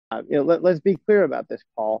Let's be clear about this,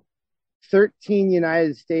 Paul. 13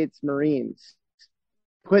 United States Marines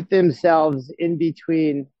put themselves in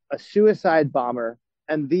between a suicide bomber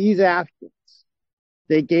and these Afghans.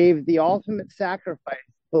 They gave the ultimate sacrifice,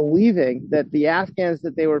 believing that the Afghans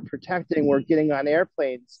that they were protecting were getting on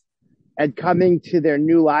airplanes and coming to their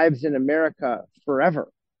new lives in America forever.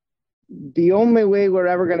 The only way we're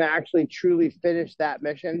ever going to actually truly finish that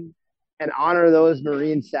mission and honor those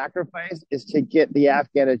Marines' sacrifice is to get the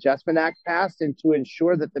Afghan Adjustment Act passed and to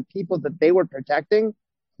ensure that the people that they were protecting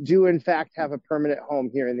do, in fact, have a permanent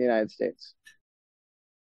home here in the United States.